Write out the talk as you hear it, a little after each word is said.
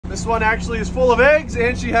This one actually is full of eggs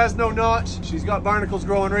and she has no notch. She's got barnacles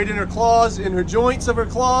growing right in her claws, in her joints of her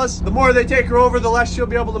claws. The more they take her over, the less she'll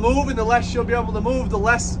be able to move, and the less she'll be able to move, the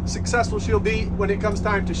less successful she'll be when it comes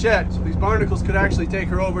time to shed. So these barnacles could actually take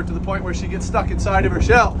her over to the point where she gets stuck inside of her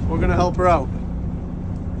shell. We're gonna help her out.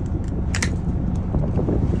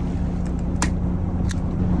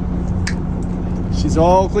 She's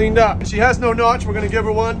all cleaned up. She has no notch. We're gonna give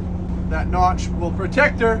her one. That notch will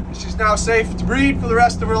protect her. She's now safe to breed for the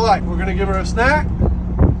rest of her life. We're gonna give her a snack.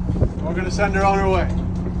 We're gonna send her on her way.